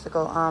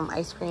orange-sicle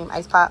ice cream,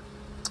 ice pop.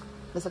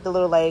 There's like a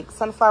little like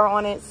sunflower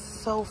on it.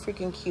 So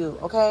freaking cute,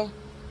 okay?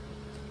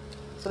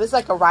 So this is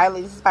like a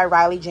Riley, this is by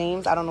Riley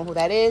James. I don't know who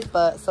that is,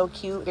 but so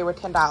cute. They were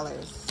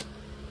 $10.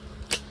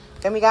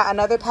 Then we got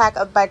another pack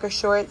of biker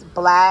shorts,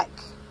 black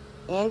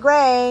and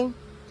gray.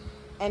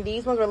 And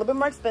these ones were a little bit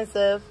more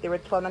expensive. They were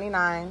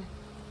 $12.99.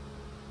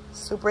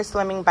 Super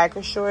slimming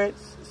biker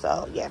shorts.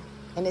 So yeah.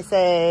 And it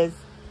says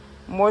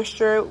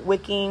moisture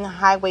wicking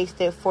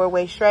high-waisted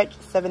 4-way stretch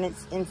 7-inch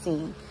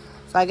inseam.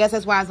 So I guess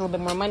that's why it's a little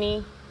bit more money.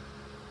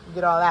 You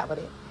get all that with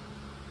it.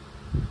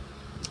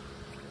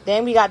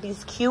 Then we got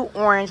these cute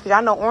orange, because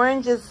y'all know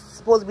orange is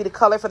supposed to be the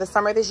color for the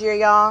summer this year,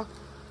 y'all.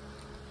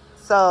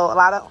 So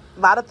a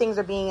lot of things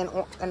are being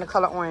in the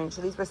color orange.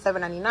 So these were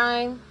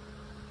 $7.99.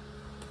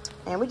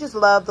 And we just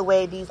love the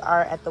way these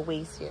are at the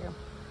waist here.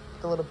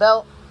 The little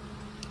belt.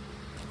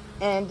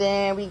 And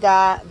then we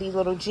got these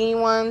little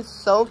jean ones.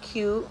 So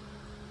cute.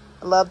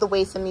 I love the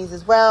waist in these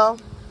as well.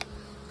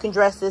 You can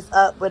dress this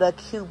up with a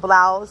cute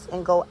blouse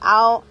and go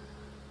out.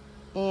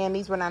 And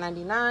these were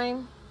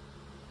 $9.99.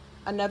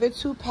 Another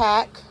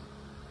 2-pack.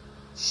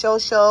 Show.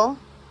 So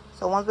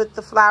one's with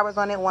the flowers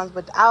on it, one's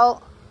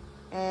without.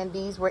 And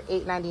these were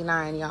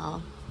 $8.99,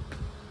 y'all.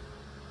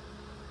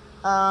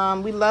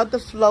 We love the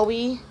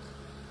flowy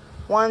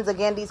ones.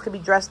 Again, these could be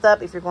dressed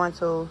up if you're going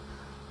to,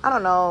 I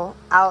don't know,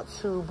 out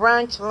to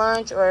brunch,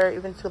 lunch, or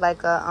even to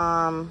like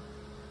a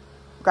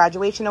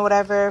graduation or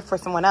whatever for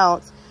someone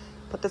else.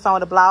 Put this on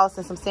with a blouse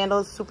and some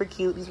sandals. Super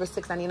cute. These were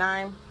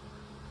 $6.99.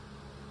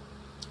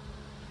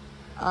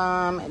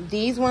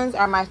 These ones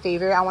are my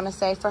favorite, I want to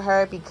say, for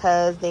her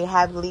because they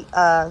have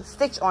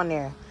Stitch on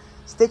there.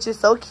 Stitch is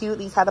so cute.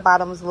 These how the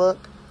bottoms look.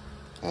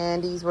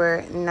 And these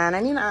were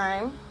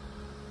 $9.99.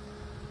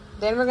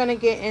 Then we're going to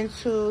get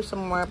into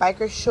some more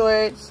biker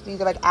shorts.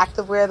 These are like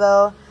activewear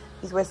though.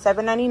 These were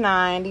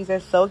 $7.99. These are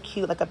so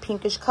cute, like a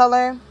pinkish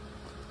color.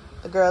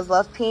 The girls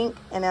love pink.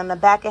 And then on the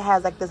back it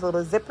has like this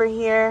little zipper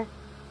here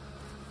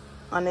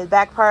on this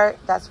back part.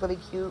 That's really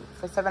cute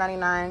for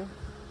 $7.99.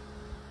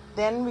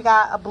 Then we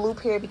got a blue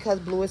pair because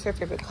blue is her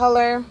favorite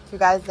color. If you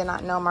guys did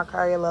not know, my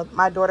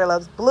daughter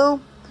loves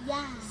blue.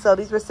 Yeah. So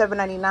these were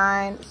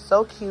 $7.99.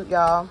 So cute,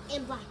 y'all.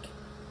 And black.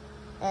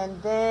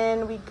 And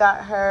then we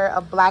got her a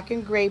black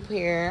and gray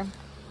pair.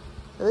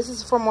 So this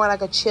is for more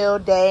like a chill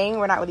day.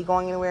 We're not really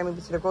going anywhere,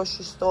 maybe to the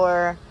grocery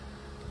store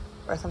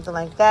or something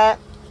like that.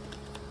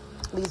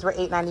 These were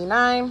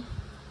 $8.99.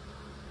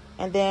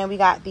 And then we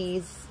got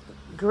these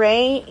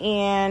gray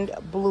and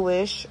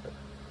bluish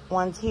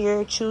ones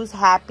here. Choose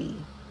Happy.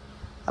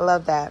 I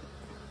love that.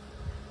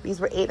 These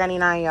were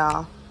 $8.99,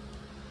 y'all.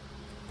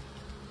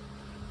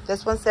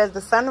 This one says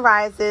the sun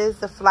rises,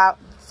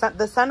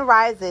 the sun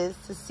rises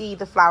to see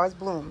the flowers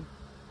bloom.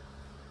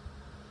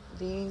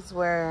 These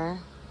were,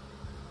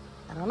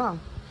 I don't know,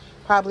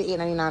 probably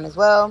 $8.99 as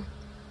well.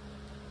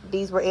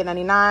 These were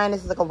 $8.99.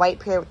 This is like a white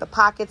pair with the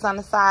pockets on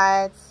the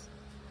sides.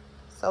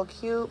 So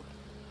cute.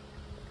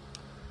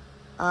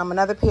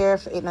 Another pair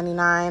for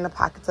 $8.99, the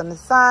pockets on the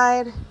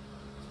side.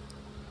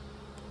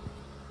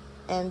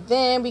 And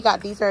then we got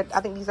these I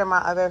think these are my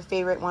other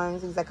favorite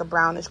ones. These like a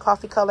brownish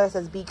coffee color. It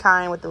says Be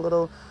Kind with the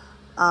little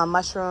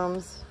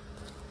mushrooms.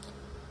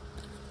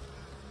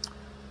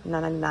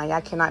 $9.99.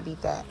 Y'all cannot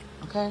beat that.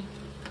 Okay.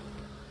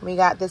 We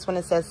got this one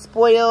that says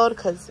Spoiled,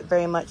 because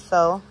very much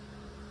so.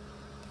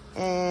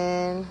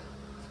 And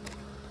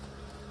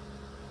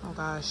oh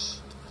gosh,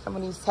 some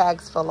of these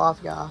tags fell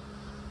off, y'all.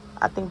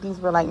 I think these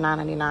were like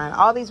 $9.99.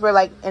 All these were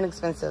like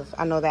inexpensive.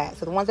 I know that.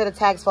 So the ones that the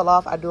tags fell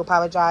off, I do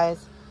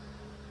apologize.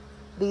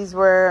 These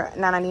were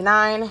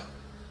 $9.99.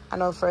 I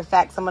know for a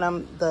fact some of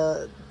them,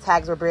 the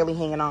tags were barely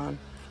hanging on.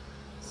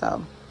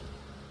 So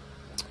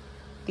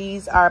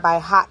these are by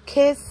Hot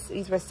Kiss.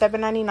 These were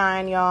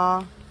 $7.99,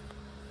 y'all.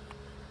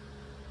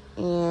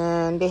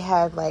 And they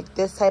have like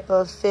this type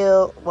of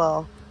feel.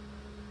 Well,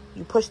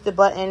 you push the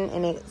button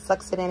and it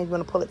sucks it in if you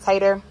want to pull it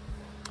tighter.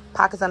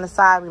 Pockets on the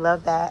side. We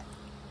love that.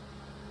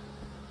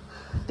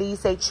 These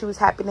say Choose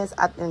Happiness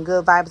and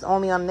Good Vibes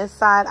only on this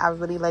side. I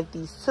really like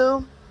these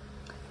too.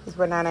 These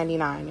were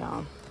 $9.99,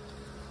 y'all.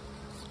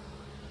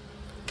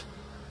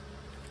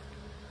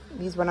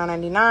 These were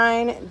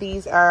 $9.99.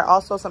 These are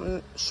also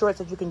some shorts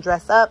that you can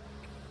dress up.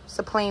 It's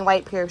a plain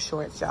white pair of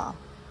shorts, y'all.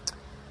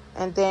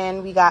 And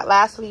then we got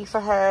lastly for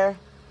her.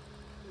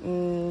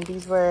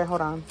 These were,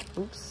 hold on.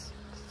 Oops.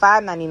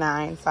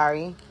 $5.99,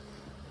 sorry.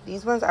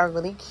 These ones are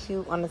really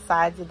cute on the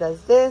sides. It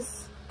does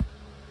this.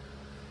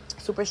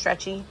 Super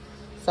stretchy.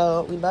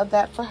 So we love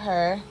that for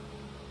her.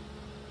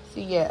 So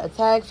yeah, a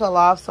tag fell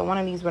off. So one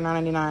of these were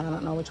 $9.99. I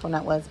don't know which one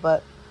that was,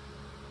 but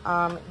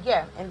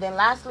yeah. And then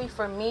lastly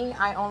for me,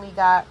 I only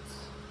got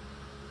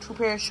 2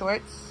 pair of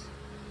shorts.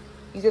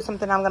 These are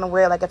something I'm gonna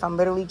wear like if I'm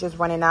literally just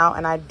running out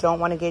and I don't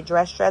want to get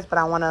dressed, but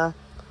I want to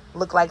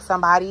look like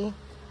somebody.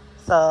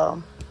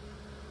 So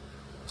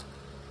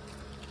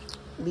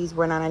these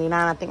were $9.99.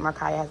 I think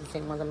Markaya has the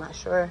same ones, I'm not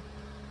sure.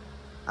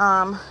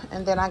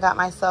 And then I got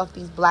myself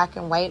these black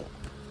and white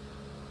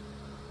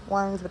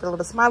ones with a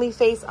little smiley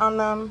face on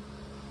them.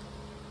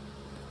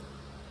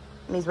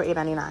 And these were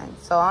 $8.99.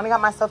 So I only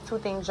got myself 2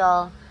 things,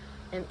 y'all.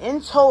 And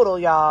in total,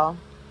 y'all,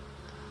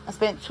 I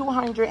spent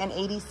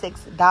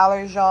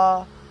 $286,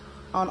 y'all,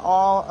 on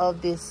all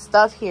of this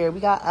stuff here. We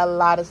got a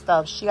lot of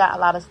stuff. She got a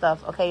lot of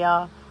stuff, okay,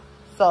 y'all?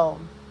 So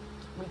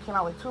we came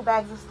out with 2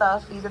 bags of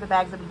stuff. These are the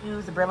bags that we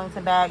use, the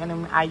Burlington bag, and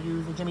then I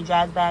use the Jimmy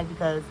Jazz bag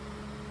because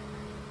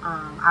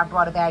I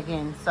brought a bag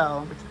in,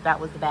 so that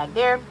was the bag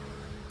there.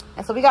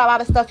 And so we got a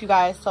lot of stuff, you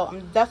guys. So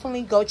I'm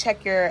definitely go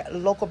check your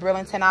local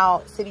Burlington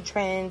out, City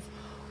Trends,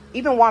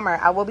 even Walmart.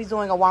 I will be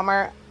doing a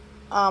Walmart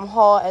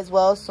haul as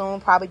well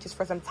soon, probably just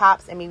for some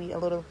tops and maybe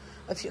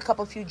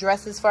a few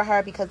dresses for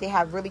her because they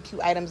have really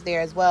cute items there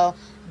as well.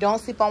 Don't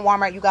sleep on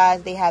Walmart, you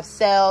guys. They have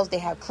sales, they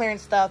have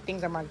clearance stuff,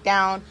 things are marked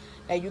down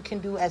that you can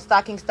do as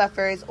stocking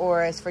stuffers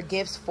or as for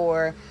gifts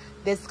for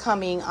this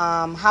coming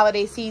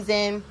holiday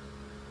season.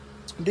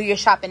 Do your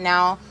shopping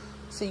now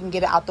so you can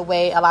get it out the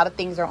way. A lot of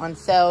things are on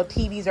sale.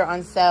 TVs are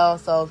on sale.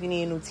 So if you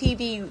need a new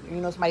TV,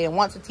 you know somebody that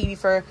wants a TV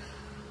for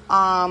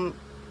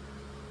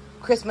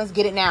Christmas,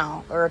 get it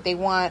now. Or if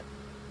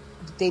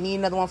they need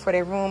another one for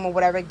their room or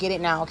whatever, get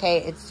it now,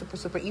 okay? It's super,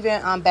 super.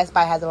 Even Best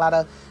Buy has a lot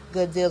of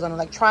good deals on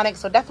electronics.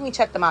 So definitely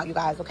check them out, you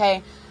guys,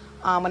 okay?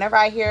 Whenever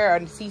I hear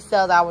or see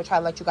sales, I will try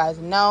to let you guys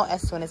know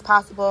as soon as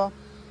possible.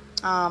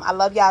 I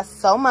love y'all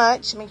so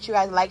much. Make sure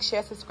you guys like,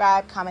 share,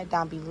 subscribe, comment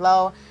down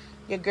below.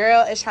 Your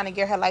girl is trying to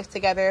get her life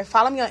together.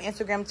 Follow me on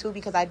Instagram too,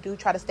 because I do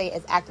try to stay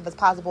as active as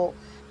possible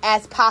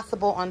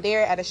on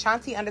there at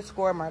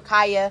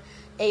Ashanti_Markiah,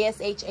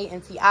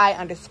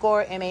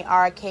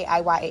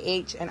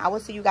 ASHANTI_MARKIYAH. And I will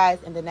see you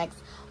guys in the next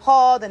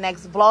haul, the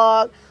next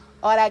vlog,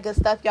 all that good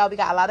stuff, y'all. We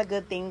got a lot of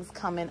good things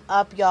coming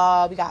up,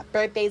 y'all. We got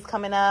birthdays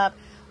coming up.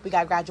 We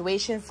got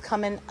graduations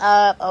coming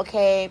up,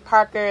 okay?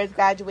 Parker's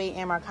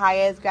graduating,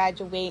 Markiah's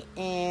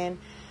graduating,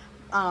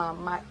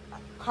 my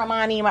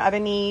Carmani, my other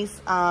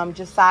niece,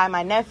 Josiah,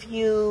 my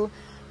nephew.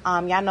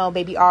 Y'all know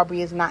baby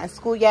Aubrey is not in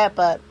school yet,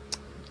 but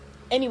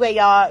anyway,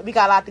 y'all, we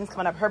got a lot of things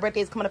coming up. Her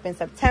birthday is coming up in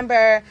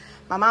September.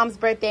 My mom's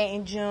birthday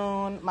in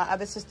June. My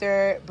other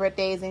sister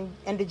birthday is in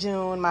end of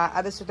June. My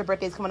other sister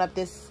birthday is coming up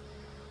this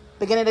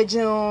beginning of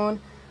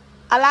June.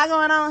 A lot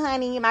going on,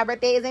 honey. My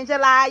birthday is in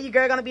July. Your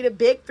girl gonna be the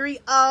big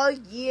 3-0,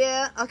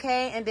 yeah,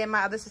 okay? And then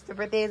my other sister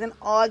birthday is in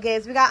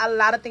August. We got a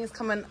lot of things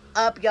coming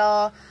up,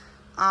 y'all.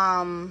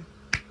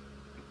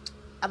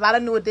 A lot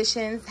of new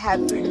additions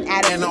have been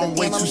added to the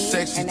family,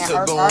 and that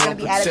are going to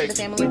be added to the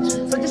family.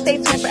 So just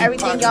stay tuned for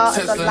everything, y'all.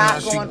 There's a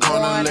lot going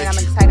on, and I'm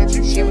excited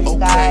to share with you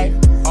guys.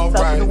 So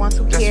for the ones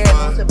who care, the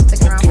ones who have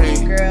stuck around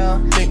with your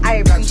girl, I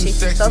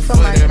appreciate you so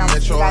much, and I'll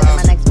see you guys in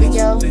my next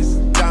video.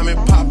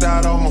 Diamond popped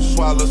out, almost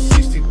swallowed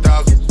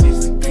 60,000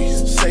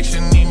 pieces.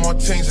 Section need more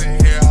things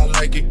in here. I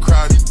like it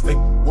crowded.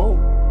 Whoa,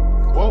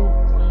 whoa.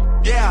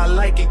 Yeah, I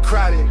like it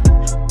crowded.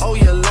 Oh,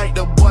 you like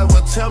the boy?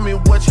 Well, tell me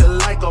what you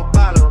like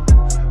about him.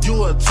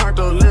 You a turned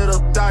a little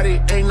thotty,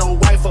 ain't no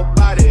wife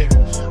about it.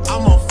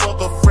 I'ma fuck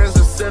her friends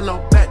and send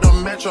them back to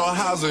Metro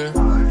housing.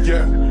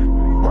 Yeah.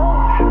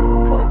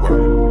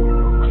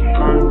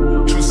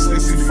 Too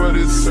sexy for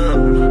this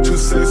girl, too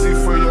sexy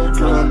for your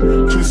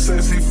girl, too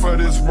sexy for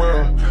this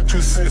world,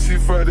 too sexy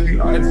for the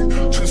life,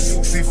 too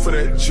sexy for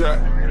that jack.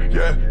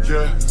 Yeah,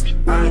 yeah.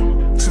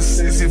 I'm too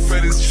sexy for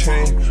this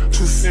chain,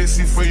 too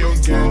sexy for your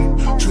game,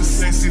 too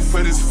sexy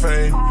for this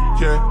fame.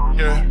 Yeah,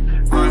 yeah.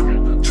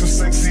 I'm too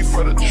sexy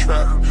for the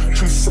trap,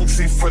 too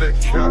sexy for that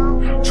cap,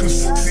 too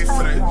sexy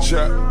for that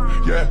jack.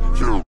 Yeah,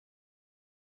 yeah.